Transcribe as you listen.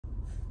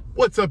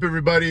What's up,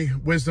 everybody?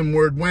 Wisdom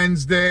Word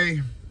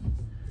Wednesday.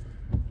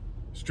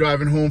 Just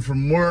driving home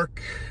from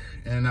work,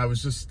 and I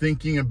was just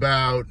thinking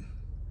about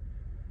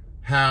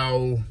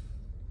how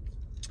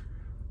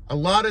a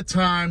lot of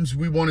times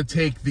we want to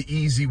take the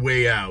easy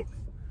way out.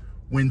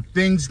 When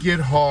things get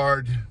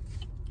hard,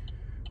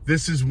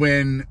 this is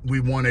when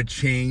we want to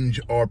change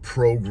our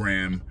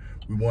program.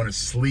 We want to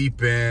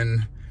sleep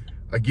in.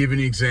 I'll give you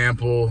an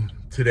example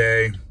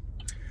today.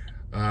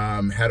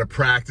 Had a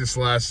practice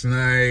last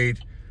night.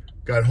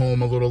 Got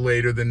home a little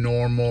later than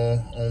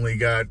normal. Only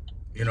got,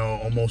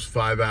 almost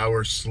 5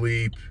 hours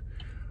sleep.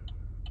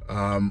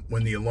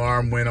 When the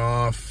alarm went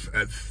off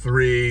at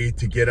 3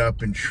 to get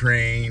up and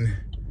train,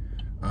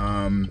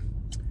 I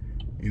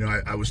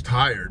was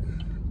tired.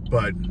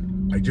 But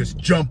I just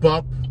jump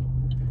up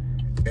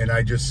and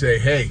I just say,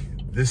 hey,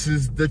 this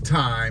is the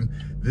time.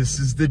 This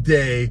is the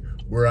day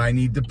where I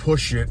need to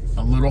push it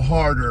a little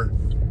harder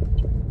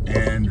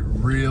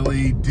and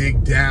really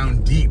dig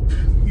down deep,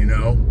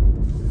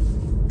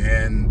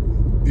 And,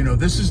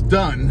 this is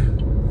done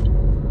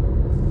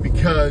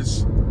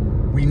because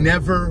we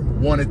never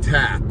want to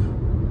tap.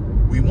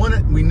 We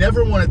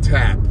never want to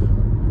tap.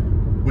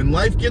 When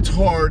life gets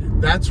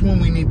hard, that's when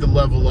we need to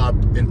level up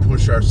and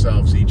push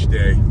ourselves each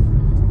day.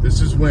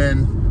 This is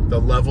when the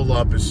level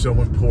up is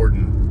so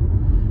important,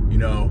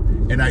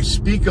 And I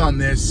speak on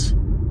this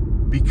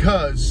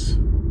because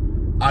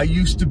I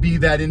used to be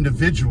that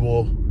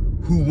individual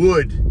who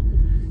would,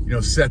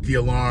 set the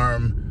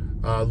alarm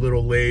a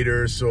little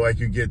later so I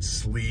could get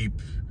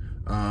sleep.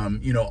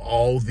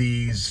 All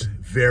these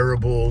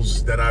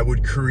variables that I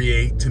would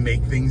create to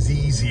make things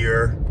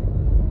easier.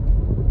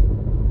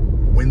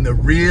 When the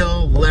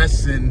real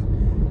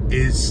lesson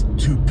is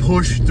to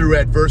push through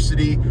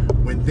adversity,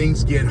 when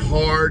things get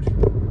hard,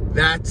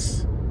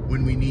 that's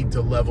when we need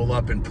to level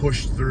up and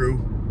push through.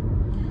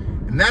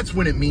 And that's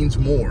when it means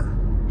more,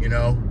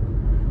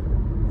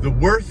 The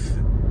worth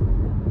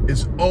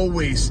is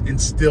always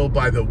instilled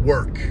by the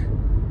work.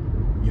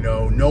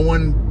 No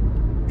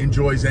one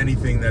enjoys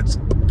anything that's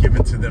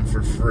given to them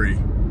for free.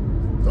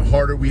 The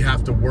harder we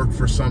have to work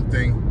for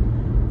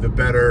something, the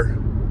better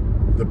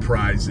the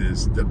prize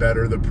is, the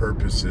better the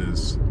purpose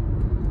is,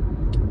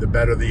 the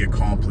better the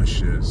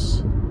accomplish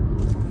is.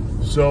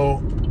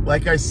 So,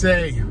 like I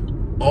say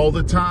all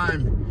the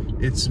time,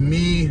 it's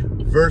me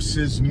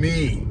versus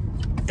me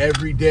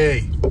every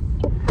day.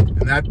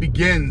 And that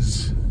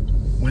begins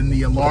when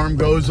the alarm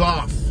goes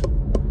off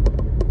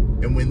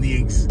and when the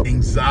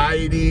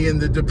anxiety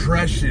and the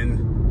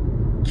depression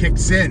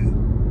kicks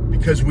in,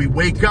 because we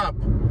wake up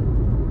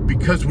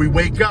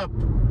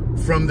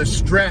from the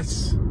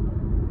stress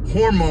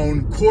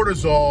hormone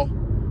cortisol.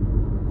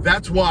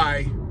 That's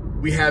why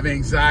we have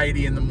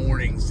anxiety in the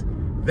mornings.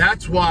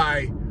 That's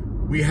why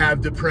we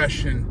have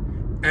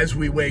depression as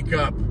we wake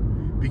up,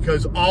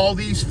 because all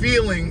these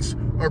feelings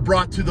are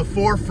brought to the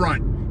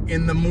forefront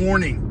in the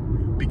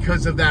morning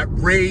because of that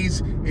raise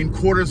in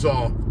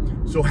cortisol.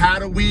 So how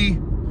do we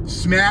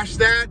smash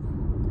that?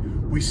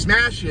 We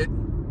smash it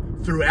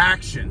through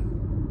action.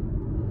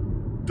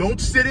 Don't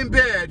sit in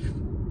bed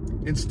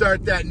and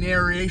start that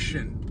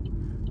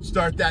narration,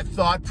 start that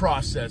thought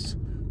process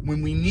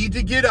when we need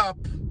to get up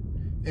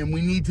and we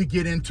need to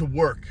get into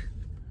work.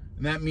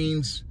 And that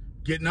means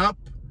getting up,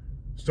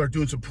 start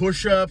doing some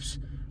push-ups,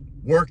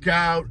 work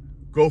out,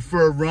 go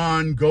for a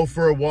run, go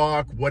for a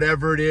walk,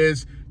 whatever it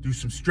is, do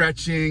some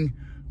stretching,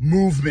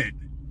 movement,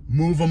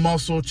 move a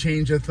muscle,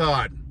 change a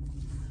thought.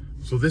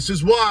 So this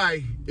is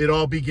why it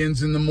all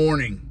begins in the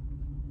morning.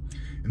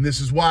 And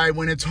this is why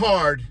when it's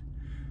hard,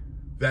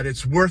 that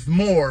it's worth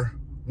more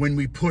when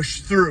we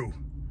push through.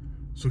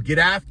 So get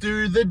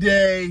after the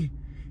day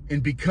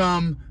and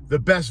become the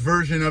best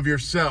version of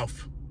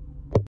yourself.